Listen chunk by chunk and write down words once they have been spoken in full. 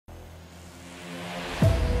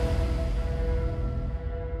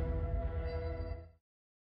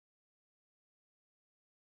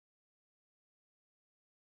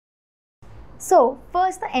So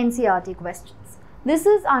first the NCERT questions. This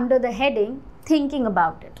is under the heading thinking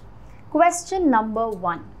about it. Question number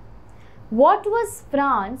 1. What was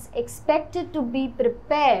France expected to be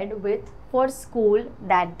prepared with for school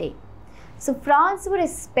that day? So France were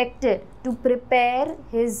expected to prepare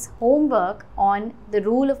his homework on the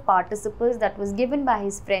rule of participles that was given by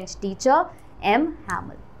his French teacher M.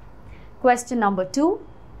 Hamel. Question number 2.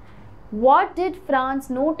 What did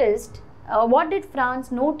France notice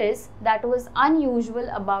that was unusual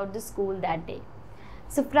about the school that day?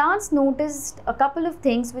 So France noticed a couple of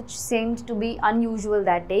things which seemed to be unusual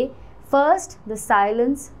that day. First, the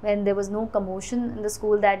silence when there was no commotion in the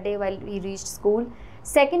school that day while he reached school.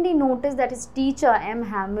 Second, he noticed that his teacher M.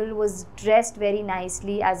 Hamel was dressed very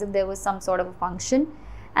nicely as if there was some sort of a function.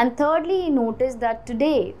 And thirdly, he noticed that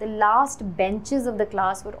today the last benches of the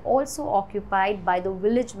class were also occupied by the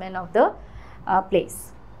village men of the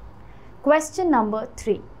place. Question number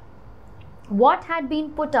 3. What had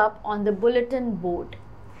been put up on the bulletin board?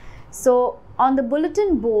 So on the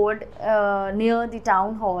bulletin board near the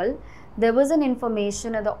town hall, there was an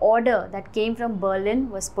information and the order that came from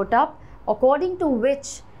Berlin was put up, according to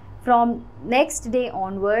which from next day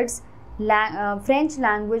onwards, French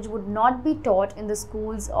language would not be taught in the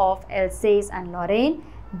schools of Alsace and Lorraine,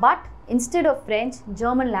 but instead of French,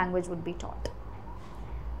 German language would be taught.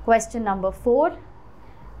 Question number 4.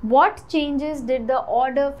 What changes did the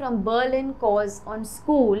order from Berlin cause on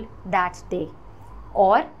school that day?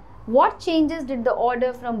 Or what changes did the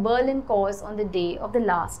order from Berlin cause on the day of the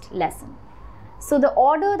last lesson? So the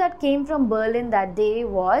order that came from Berlin that day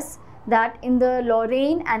was that in the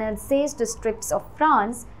Lorraine and Alsace districts of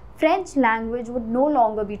France, French language would no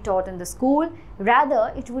longer be taught in the school,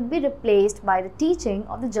 rather it would be replaced by the teaching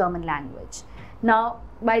of the German language. Now,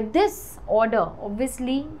 by this order,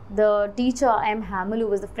 obviously the teacher M. Hamel, who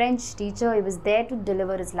was the French teacher, he was there to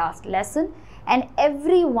deliver his last lesson, and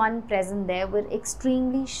everyone present there were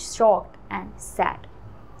extremely shocked and sad.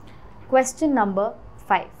 Question number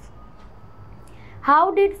 5.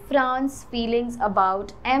 How did France's feelings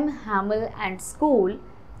about M. Hamel and school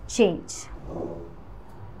change?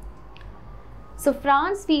 So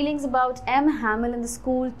France's feelings about M. Hamel and the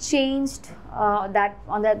school changed on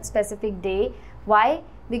that specific day. Why?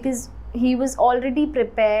 Because he was already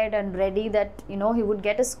prepared and ready that he would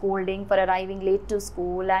get a scolding for arriving late to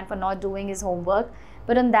school and for not doing his homework.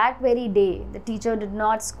 But on that very day, the teacher did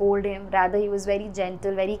not scold him. Rather, he was very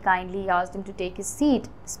gentle, very kindly. He asked him to take his seat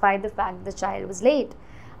despite the fact the child was late.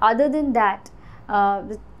 Other than that,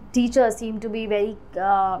 the teacher seemed to be very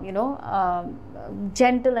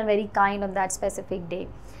gentle and very kind on that specific day.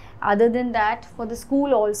 Other than that, for the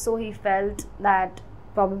school also, he felt that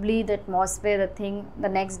probably the atmosphere, the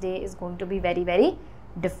next day is going to be very, very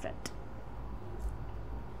different.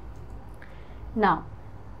 Now,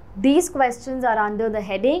 these questions are under the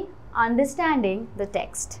heading Understanding the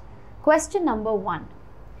Text. Question number 1.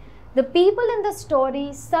 The people in the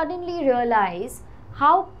story suddenly realize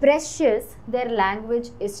how precious their language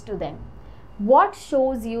is to them. What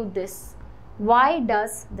shows you this? Why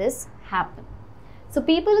does this happen? So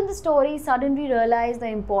people in the story suddenly realize the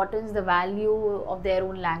importance, the value of their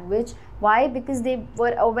own language. Why? Because they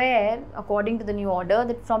were aware, according to the new order,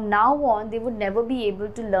 that from now on they would never be able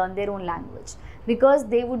to learn their own language, because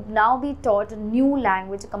they would now be taught a new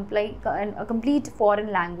language, a complete foreign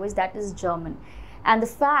language, that is German. And the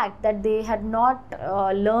fact that they had not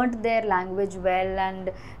learned their language well,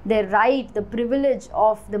 and their right, the privilege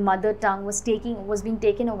of the mother tongue was being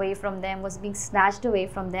taken away from them, was being snatched away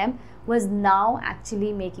from them, was now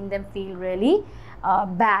actually making them feel really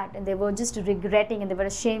bad, and they were just regretting and they were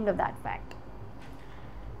ashamed of that fact.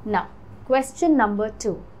 Now, question number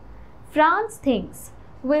 2. France thinks,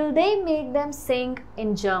 will they make them sing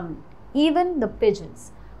in German, even the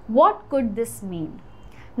pigeons? What could this mean?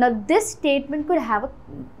 Now, this statement could have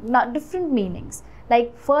different meanings.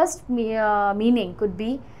 Like, first meaning could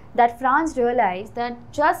be that France realized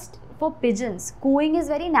that just for pigeons, cooing is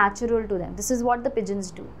very natural to them. This is what the pigeons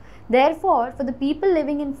do. Therefore, for the people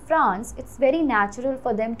living in France, it's very natural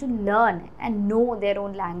for them to learn and know their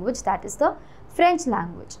own language, that is the French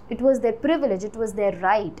language. It was their privilege, it was their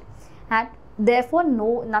right. And therefore,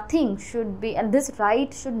 nothing should be, and this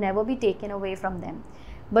right should never be taken away from them.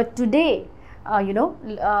 But today,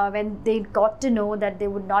 when they got to know that they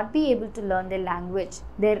would not be able to learn their language,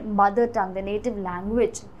 their mother tongue, their native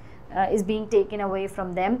language is being taken away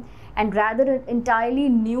from them, and rather an entirely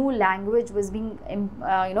new language was being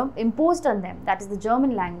imposed on them, that is the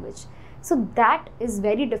German language. So that is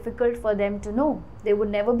very difficult for them to know. They would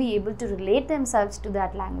never be able to relate themselves to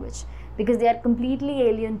that language because they are completely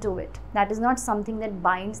alien to it. That is not something that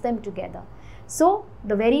binds them together. So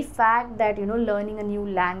the very fact that learning a new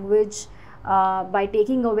language by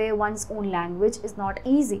taking away one's own language is not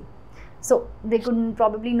easy. So they could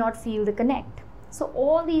probably not feel the connect. So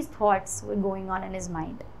all these thoughts were going on in his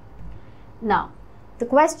mind. Now, the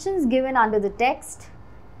questions given under the text,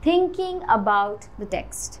 thinking about the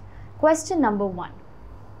text. Question number 1.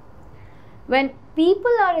 When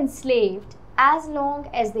people are enslaved, as long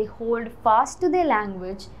as they hold fast to their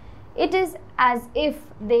language, it is as if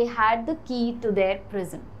they had the key to their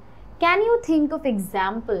prison. Can you think of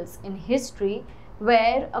examples in history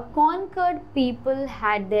where a conquered people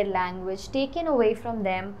had their language taken away from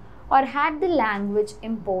them or had the language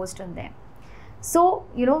imposed on them? So,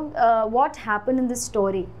 what happened in this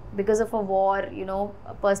story? Because of a war,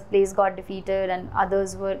 a first place got defeated and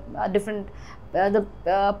others were different. The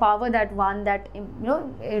power that won, that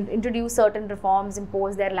introduced certain reforms,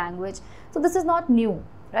 imposed their language. So this is not new,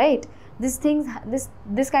 right? This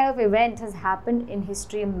kind of event has happened in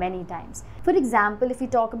history many times. For example, if we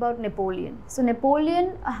talk about Napoleon. So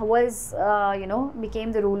Napoleon was,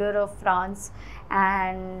 became the ruler of France,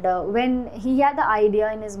 and when he had the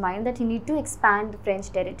idea in his mind that he need to expand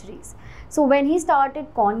French territories. So when he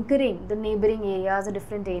started conquering the neighboring areas, the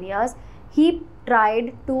different areas, he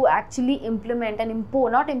tried to actually implement and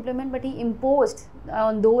he imposed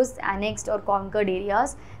on those annexed or conquered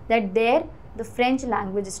areas that there the French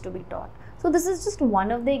language is to be taught. So this is just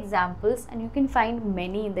one of the examples, and you can find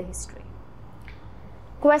many in the history.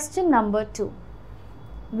 Question number 2.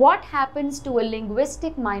 What happens to a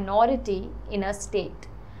linguistic minority in a state?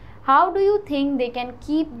 How do you think they can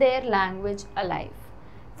keep their language alive?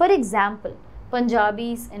 For example,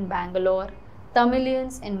 Punjabis in Bangalore,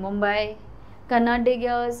 Tamilians in Mumbai,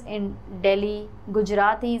 Kannadigas in Delhi,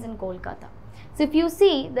 Gujaratis in Kolkata. So if you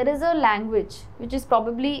see, there is a language which is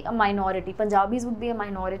probably a minority. Punjabis would be a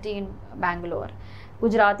minority in Bangalore.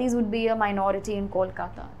 Gujaratis would be a minority in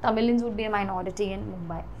Kolkata. Tamilians would be a minority in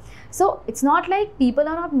Mumbai. So it's not like people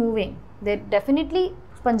are not moving. There definitely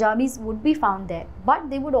Punjabis would be found there, but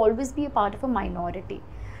they would always be a part of a minority.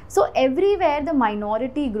 So everywhere the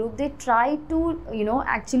minority group, they try to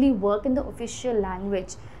actually work in the official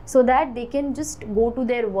language, so that they can just go to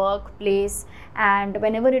their workplace, and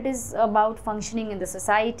whenever it is about functioning in the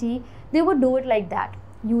society, they would do it like that,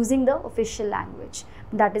 using the official language,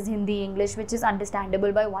 that is Hindi, English, which is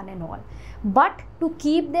understandable by one and all. But to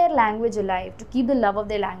keep their language alive, to keep the love of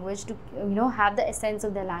their language, to have the essence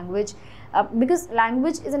of their language, because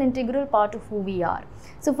language is an integral part of who we are.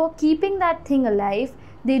 So for keeping that thing alive,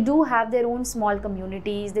 they do have their own small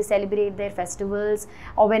communities, they celebrate their festivals,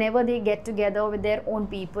 or whenever they get together with their own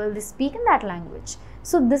people, they speak in that language.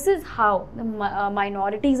 So this is how the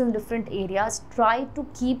minorities in different areas try to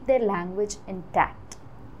keep their language intact.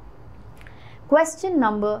 Question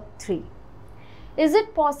number 3. Is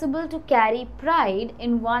it possible to carry pride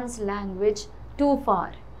in one's language too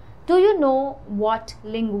far? Do you know what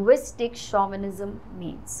linguistic chauvinism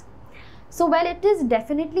means? So, well, it is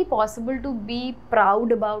definitely possible to be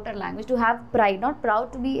proud about our language, to have pride, not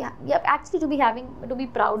proud, to be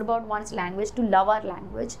proud about one's language, to love our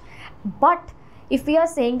language. But if we are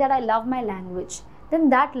saying that I love my language, then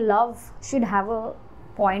that love should have a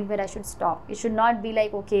point where I should stop. It should not be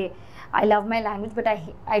like, okay, I love my language, but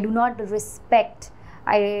I do not respect,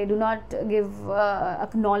 I do not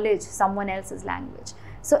acknowledge someone else's language.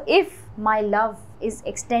 So if my love is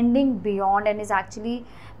extending beyond and is actually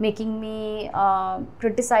making me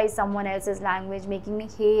criticize someone else's language, making me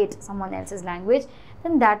hate someone else's language,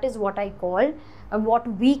 then that is what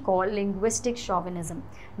what we call linguistic chauvinism,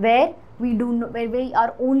 where we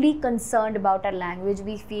are only concerned about our language.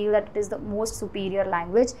 We feel that it is the most superior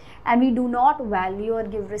language, and we do not value or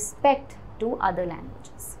give respect to other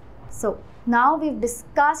languages. So now we've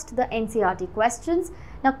discussed the NCERT questions.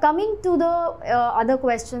 Now coming to the other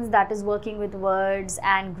questions, that is working with words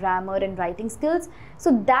and grammar and writing skills.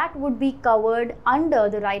 So that would be covered under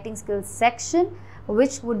the writing skills section,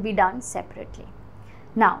 which would be done separately.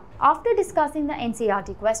 Now, after discussing the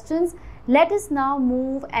NCERT questions, let us now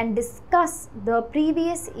move and discuss the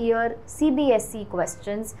previous year CBSE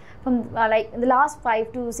questions from like in the last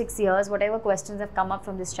 5 to 6 years, whatever questions have come up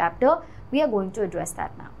from this chapter, we are going to address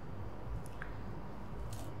that now.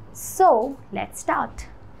 So let's start.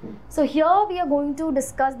 So here we are going to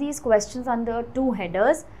discuss these questions under two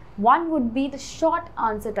headers. One would be the short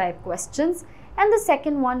answer type questions, and the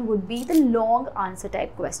second one would be the long answer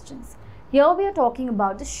type questions. Here we are talking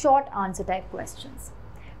about the short answer type questions.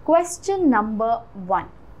 Question number 1.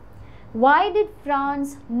 Why did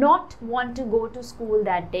Franz not want to go to school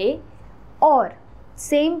that day? Or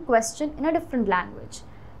same question in a different language.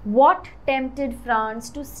 What tempted Franz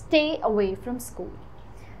to stay away from school?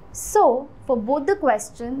 So for both the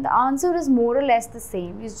question, the answer is more or less the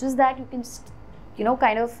same. It's just that you can just,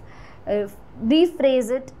 kind of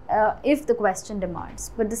rephrase it if the question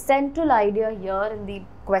demands. But the central idea here in the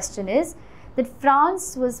question is that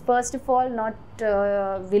France was first of all not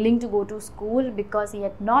willing to go to school because he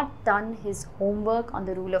had not done his homework on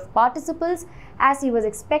the rule of participles as he was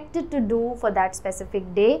expected to do for that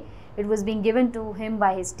specific day. It was being given to him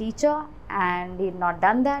by his teacher and he had not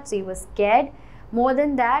done that, so he was scared. More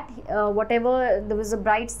than that, there was a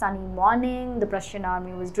bright sunny morning, the Prussian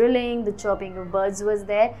army was drilling, the chirping of birds was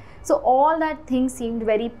there. So all that things seemed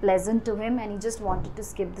very pleasant to him and he just wanted to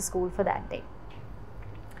skip the school for that day.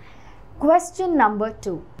 Question number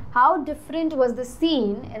 2. How different was the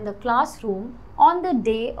scene in the classroom on the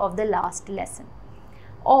day of the last lesson?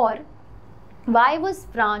 Or, why was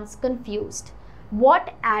Franz confused?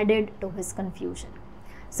 What added to his confusion?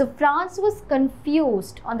 So Franz was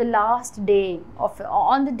confused on the day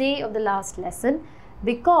of the last lesson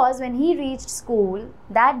because when he reached school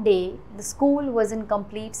that day, the school was in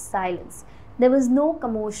complete silence. There was no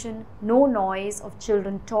commotion, no noise of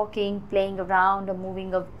children talking, playing around or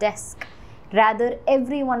moving of desk. Rather,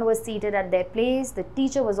 everyone was seated at their place. The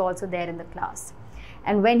teacher was also there in the class.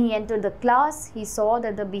 And when he entered the class, he saw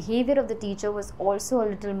that the behavior of the teacher was also a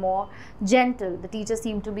little more gentle. The teacher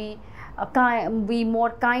seemed to be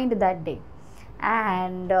more kind that day.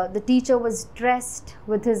 And the teacher was dressed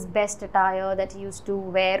with his best attire that he used to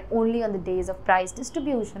wear only on the days of prize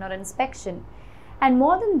distribution or inspection. And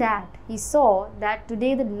more than that, he saw that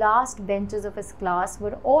today the last benches of his class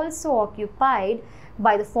were also occupied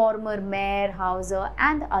by the former mayor, Hauser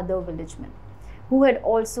and the other villagemen, who had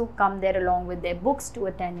also come there along with their books to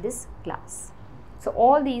attend this class. So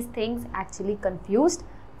all these things actually confused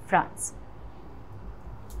Franz.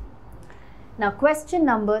 Now question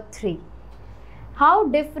number 3. How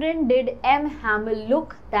different did M. Hamel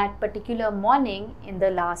look that particular morning in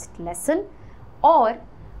the last lesson? Or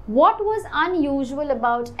what was unusual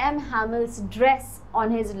about M. Hamel's dress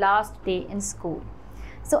on his last day in school?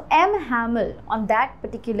 So M. Hamel on that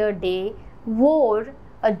particular day wore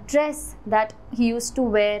a dress that he used to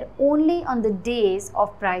wear only on the days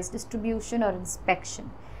of prize distribution or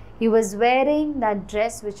inspection. He was wearing that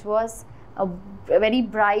dress, which was a very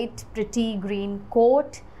bright, pretty green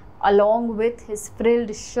coat along with his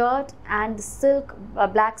frilled shirt and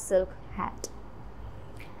black silk hat.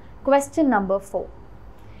 Question number 4.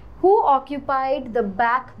 Who occupied the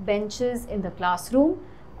back benches in the classroom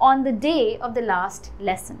on the day of the last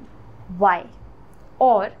lesson? Why?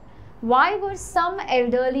 Or why were some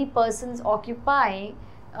elderly persons occupying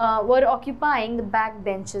the back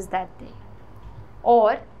benches that day?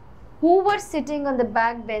 Or who were sitting on the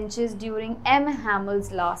back benches during M.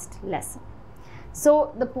 Hamel's last lesson?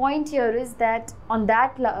 So the point here is that on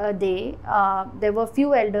that day, there were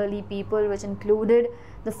few elderly people, which included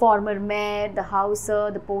the former mayor, the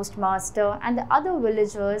houser, the postmaster and the other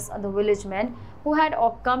villagers or the villagemen who had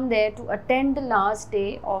come there to attend the last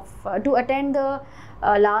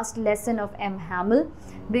lesson of M. Hamel,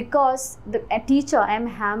 because the teacher M.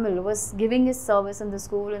 Hamel was giving his service in the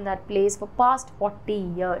school in that place for past 40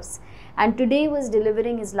 years and today was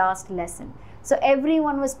delivering his last lesson. So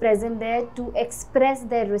everyone was present there to express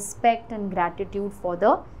their respect and gratitude for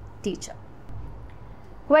the teacher.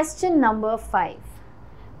 Question number 5.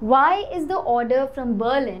 Why is the order from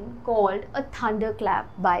Berlin called a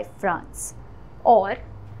thunderclap by Franz? Or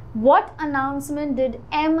what announcement did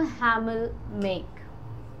M. Hamel make?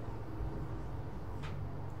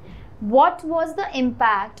 What was the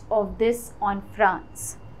impact of this on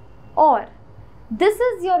Franz? Or this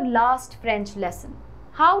is your last French lesson.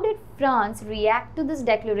 How did Franz react to this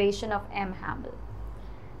declaration of M. Hamel?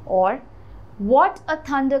 Or what a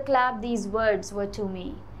thunderclap these words were to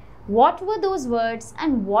me. What were those words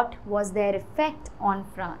and what was their effect on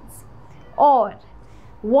Franz? Or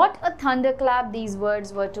what a thunderclap these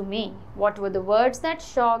words were to me. What were the words that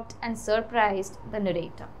shocked and surprised the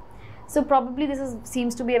narrator? So probably this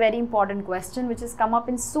seems to be a very important question which has come up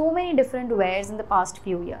in so many different ways in the past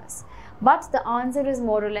few years. But the answer is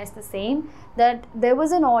more or less the same, that there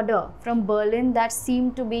was an order from Berlin that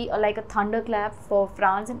seemed to be like a thunderclap for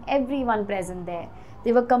Franz and everyone present there.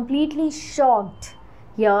 They were completely shocked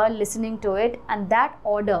here listening to it, and that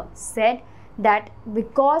order said that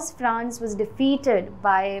because France was defeated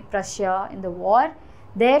by Prussia in the war,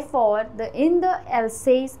 therefore in the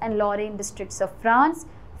Alsace and Lorraine districts of France,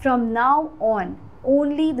 from now on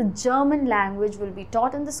only the German language will be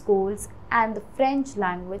taught in the schools and the French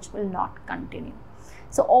language will not continue.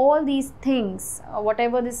 So all these things,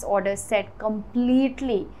 whatever this order said,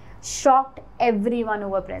 completely shocked everyone who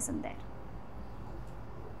were present there.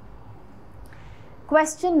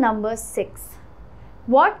 Question number 6.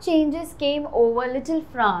 What changes came over little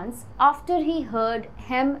Franz after he heard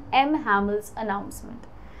M. Hamel's announcement?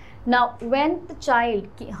 Now, when the child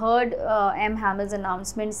heard M. Hamel's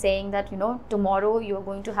announcement saying that, tomorrow you are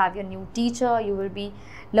going to have your new teacher, you will be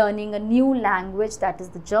learning a new language, that is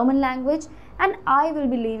the German language, and I will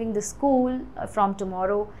be leaving the school from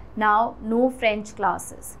tomorrow. Now, no French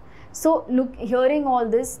classes. So, hearing all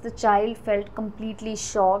this, the child felt completely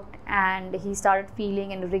shocked, and he started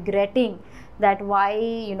feeling and regretting that why,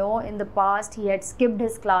 in the past he had skipped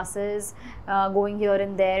his classes, going here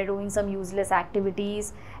and there, doing some useless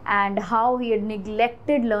activities, and how he had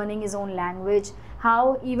neglected learning his own language,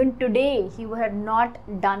 how even today he had not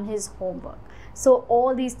done his homework. So,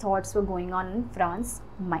 all these thoughts were going on in Franz's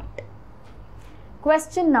mind.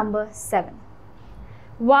 Question number 7.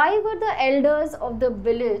 Why were the elders of the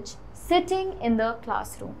village sitting in the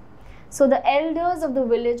classroom? So the elders of the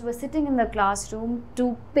village were sitting in the classroom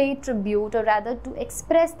to pay tribute, or rather to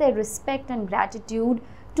express their respect and gratitude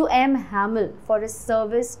to M. Hamel for his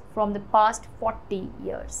service from the past 40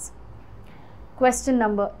 years. Question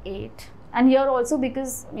number 8. And here also,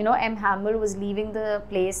 because M. Hamel was leaving the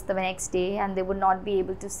place the next day and they would not be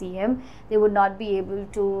able to see him, they would not be able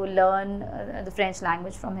to learn the French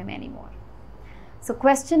language from him anymore. So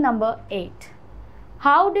question number 8.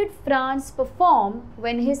 How did Franz perform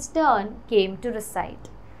when his turn came to recite?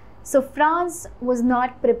 So Franz was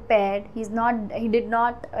not prepared. He did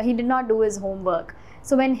not do his homework.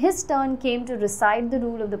 So when his turn came to recite the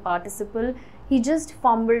rule of the participle, he just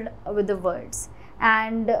fumbled with the words,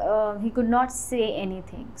 and he could not say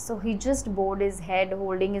anything. So he just bowed his head,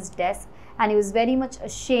 holding his desk, and he was very much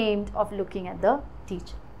ashamed of looking at the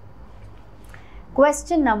teacher.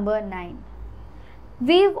 Question number 9.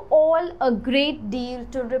 We've all a great deal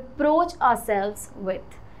to reproach ourselves with,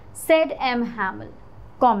 said M. Hamel.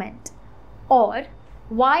 Comment. Or,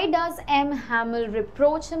 why does M. Hamel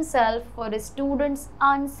reproach himself for his students'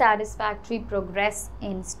 unsatisfactory progress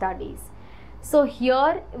in studies? So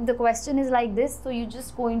here, if the question is like this, so you're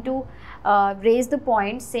just going to raise the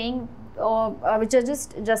point saying, which are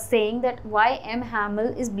just saying that why M.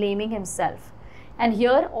 Hamel is blaming himself. And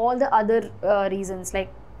here all the other reasons,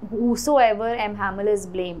 like whosoever M. Hamel is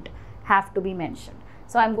blamed, have to be mentioned.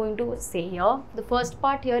 So I'm going to say here, the first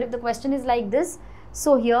part here, if the question is like this,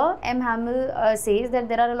 so here M. Hamel says that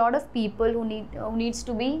there are a lot of people who needs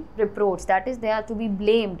to be reproached, that is, they are to be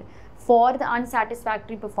blamed for the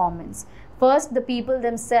unsatisfactory performance. First, the people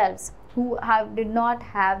themselves who did not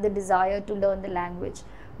have the desire to learn the language,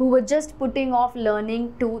 who were just putting off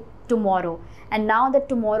learning to tomorrow, and now that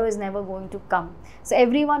tomorrow is never going to come. So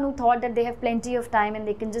everyone who thought that they have plenty of time and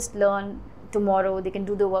they can just learn tomorrow, they can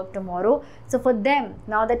do the work tomorrow. So for them,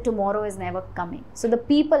 now that tomorrow is never coming. So the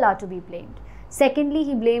people are to be blamed. Secondly,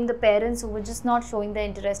 he blamed the parents who were just not showing their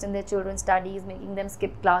interest in their children's studies, making them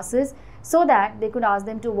skip classes so that they could ask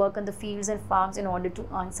them to work on the fields and farms in order to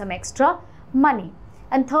earn some extra money.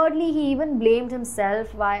 And thirdly, he even blamed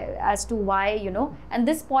himself as to why, and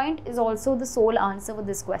this point is also the sole answer for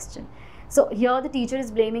this question. So here the teacher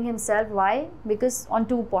is blaming himself. Why? Because on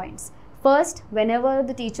 2 points. First, whenever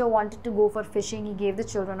the teacher wanted to go for fishing, he gave the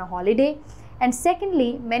children a holiday. And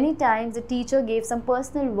secondly, many times the teacher gave some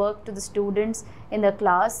personal work to the students in the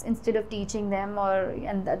class instead of teaching them,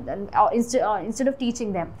 instead of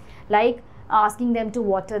teaching them, like asking them to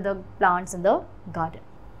water the plants in the garden.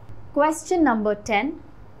 Question number 10.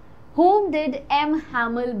 Whom did M.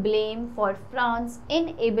 Hamel blame for Franz's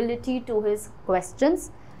inability to his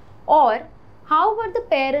questions? Or, how were the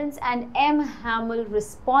parents and M. Hamel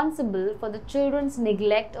responsible for the children's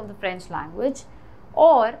neglect of the French language?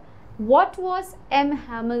 Or, what was M.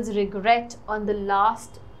 Hamel's regret on the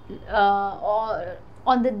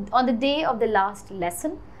on the day of the last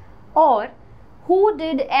lesson? Or, who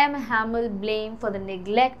did M. Hamel blame for the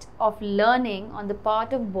neglect of learning on the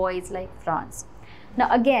part of boys like Franz? Now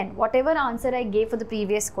again, whatever answer I gave for the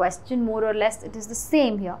previous question, more or less it is the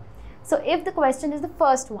same here. So if the question is the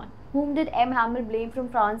first one, whom did M. Hamel blame from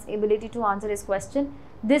Franz's ability to answer his question?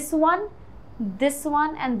 This one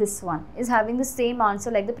and this one is having the same answer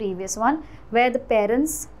like the previous one, where the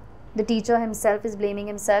parents, the teacher himself is blaming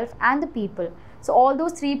himself, and the people. So all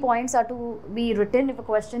those 3 points are to be written if a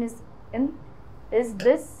question is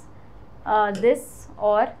this, this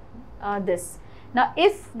or this. Now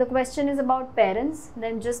if the question is about parents,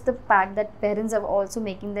 then just the fact that parents are also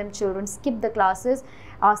making them children skip the classes,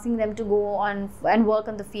 asking them to go on and work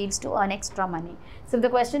on the fields to earn extra money. So if the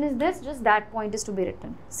question is this, just that point is to be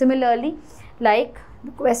written. Similarly, like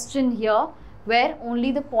the question here, where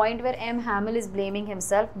only the point where M. Hamel is blaming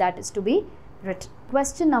himself, that is to be written.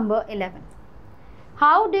 Question number 11.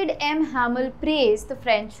 How did M. Hamel praise the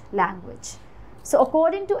French language? So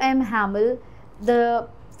according to M. Hamel, the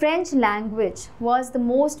French language was the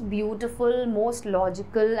most beautiful, most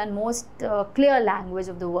logical and most clear language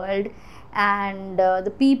of the world, and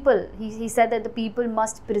the people, he said that the people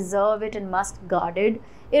must preserve it and must guard it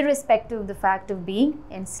irrespective of the fact of being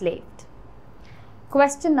enslaved.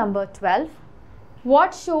 Question number 12.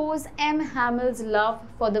 What shows M. Hamel's love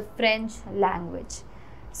for the French language?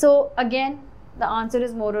 So again, the answer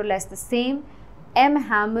is more or less the same. M.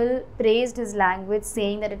 Hamel praised his language,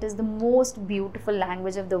 saying that it is the most beautiful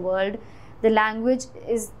language of the world. The language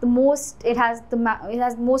is the most, it has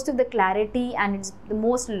most of the clarity, and it's the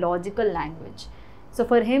most logical language. So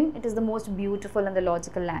for him, it is the most beautiful and the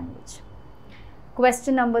logical language.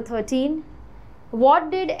 Question number 13.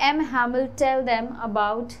 What did M. Hamel tell them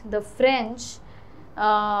about the French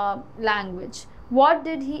language? What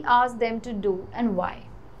did he ask them to do and why?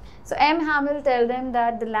 So M. Hamel tell them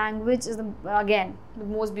that the language is again the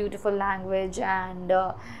most beautiful language and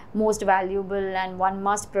most valuable, and one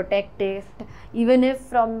must protect it. Even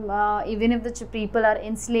if the people are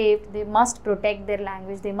enslaved, they must protect their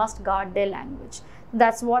language. They must guard their language.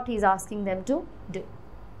 That's what he's asking them to do.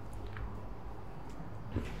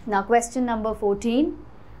 Now question number 14.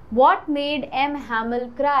 What made M.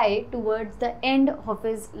 Hamel cry towards the end of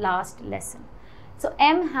his last lesson? So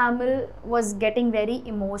M. Hamel was getting very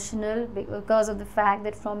emotional because of the fact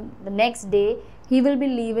that from the next day he will be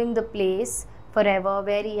leaving the place forever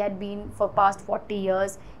where he had been for past 40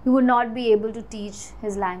 years. He would not be able to teach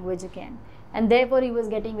his language again, and therefore he was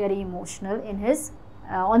getting very emotional in his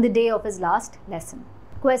on the day of his last lesson.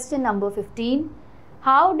 Question number 15.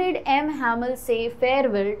 How did M. Hamel say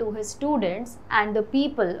farewell to his students and the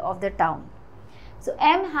people of the town? So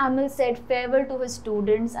M. Hamel said farewell to his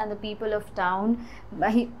students and the people of town.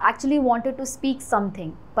 He actually wanted to speak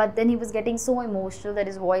something, but then he was getting so emotional that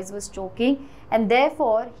his voice was choking, and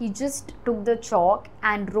therefore he just took the chalk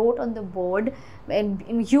and wrote on the board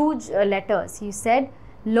in huge letters. He said,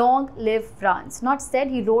 "Long live France." Not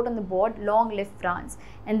said, he wrote on the board, "Long live France."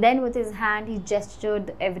 And then with his hand he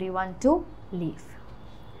gestured everyone to leave.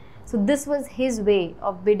 So this was his way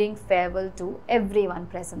of bidding farewell to everyone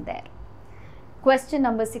present there. Question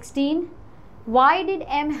number 16. Why did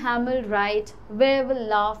M. Hamel write "Where will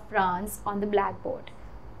laugh France" on the blackboard?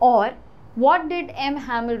 Or what did M.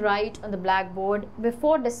 Hamel write on the blackboard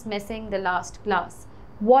before dismissing the last class?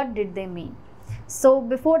 What did they mean? So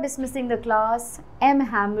before dismissing the class, M.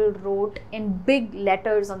 Hamel wrote in big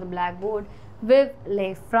letters on the blackboard, "Vive la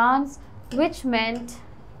France," which meant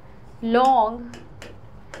long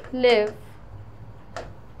live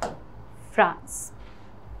France.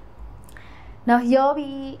 Now here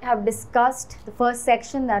we have discussed the first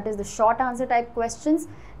section, that is the short answer type questions.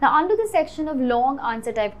 Now under the section of long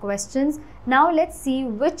answer type questions, now let's see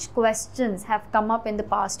which questions have come up in the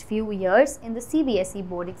past few years in the CBSE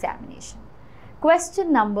board examination.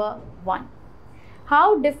 Question number 1. How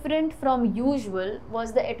different from usual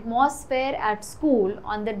was the atmosphere at school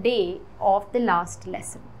on the day of the last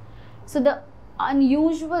lesson? So the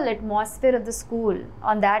unusual atmosphere of the school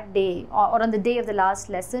on that day or on the day of the last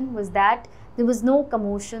lesson was that there was no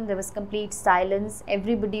commotion, there was complete silence,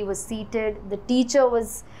 everybody was seated, the teacher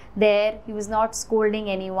was there, he was not scolding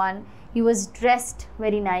anyone, he was dressed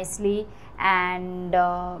very nicely, and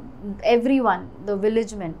everyone, the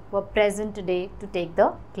village men, were present today to take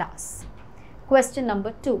the class. Question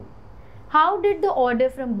number 2. How did the order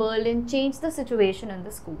from Berlin change the situation in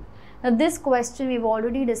the school? Now this question we've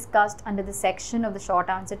already discussed under the section of the short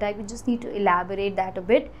answer type. We just need to elaborate that a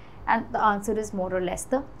bit, and the answer is more or less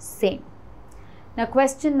the same. Now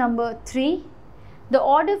question number 3. The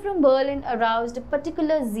order from Berlin aroused a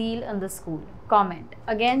particular zeal in the school. Comment.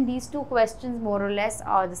 Again, these two questions more or less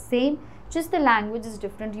are the same, just the language is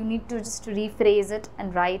different. You need to just rephrase it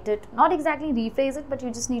and write it. Not exactly rephrase it, but you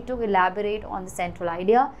just need to elaborate on the central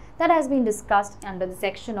idea that has been discussed under the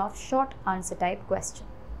section of short answer type question.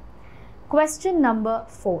 Question number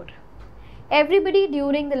 4. Everybody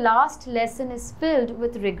during the last lesson is filled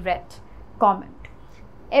with regret. Comment.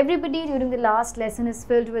 Everybody during the last lesson is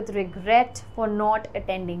filled with regret for not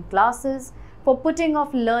attending classes, for putting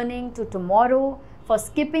off learning to tomorrow, for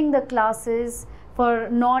skipping the classes, for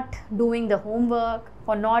not doing the homework,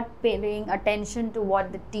 for not paying attention to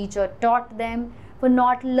what the teacher taught them, for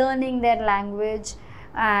not learning their language,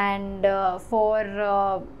 and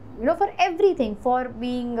for everything, for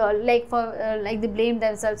being like they blamed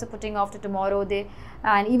themselves for putting off to tomorrow.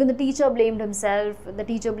 And even the teacher blamed himself, the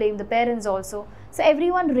teacher blamed the parents also. So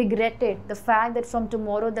everyone regretted the fact that from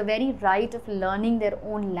tomorrow the very right of learning their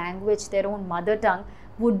own language, their own mother tongue,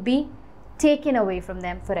 would be taken away from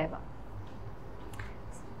them forever.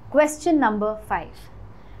 Question number 5.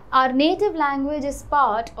 Our native language is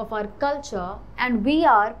part of our culture and we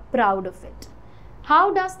are proud of it.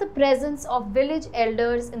 How does the presence of village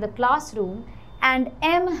elders in the classroom and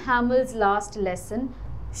M. Hamill's last lesson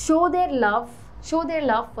show their love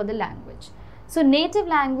for the language? So native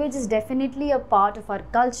language is definitely a part of our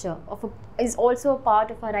culture, is also a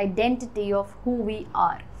part of our identity of who we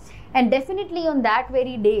are. And definitely on that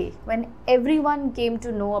very day, when everyone came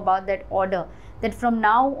to know about that order, that from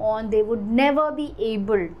now on they would never be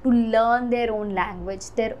able to learn their own language,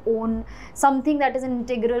 their own, something that is an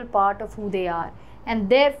integral part of who they are. And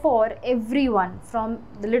therefore everyone from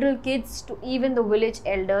the little kids to even the village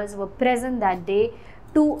elders were present that day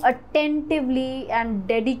to attentively and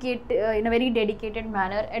in a very dedicated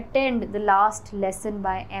manner attend the last lesson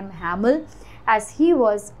by M. Hamill as he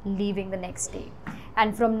was leaving the next day.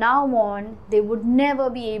 And from now on, they would never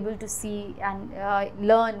be able to see and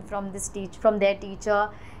learn from their teacher.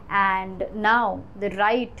 And now the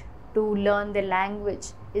right to learn their language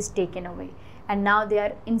is taken away. And now they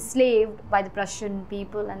are enslaved by the Prussian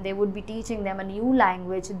people, and they would be teaching them a new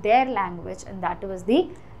language, their language, and that was the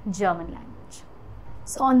German language.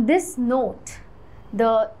 So on this note,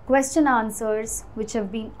 the question answers which have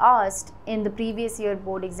been asked in the previous year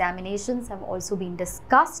board examinations have also been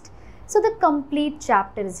discussed. So the complete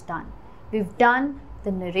chapter is done. We've done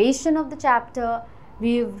the narration of the chapter,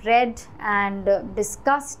 we've read and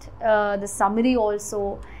discussed the summary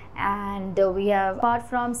also, and we have, apart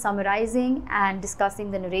from summarizing and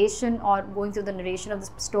discussing the narration or going through the narration of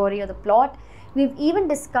the story or the plot, we've even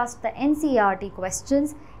discussed the NCERT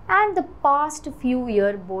questions and the past few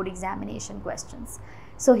year board examination questions.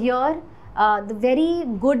 So here the very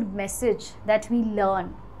good message that we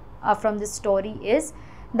learn from this story is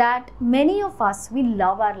that many of us, we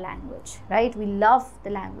love our language, right? We love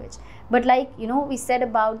the language. But like, we said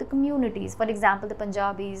about the communities, for example, the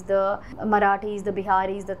Punjabis, the Marathis, the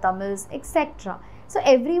Biharis, the Tamils, etc. So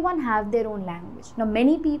everyone have their own language. Now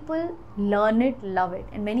many people learn it, love it,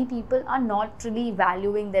 and many people are not really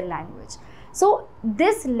valuing their language. So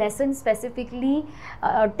this lesson specifically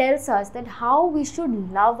tells us that how we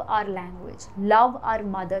should love our language, love our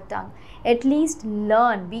mother tongue, at least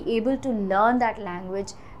be able to learn that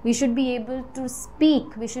language. We should be able to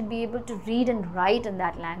speak, we should be able to read and write in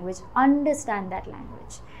that language, understand that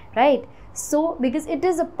language, right? So because it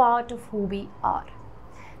is a part of who we are.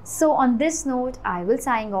 So on this note, I will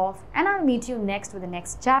sign off and I'll meet you next with the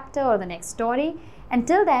next chapter or the next story.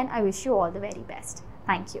 Until then, I wish you all the very best.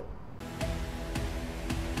 Thank you.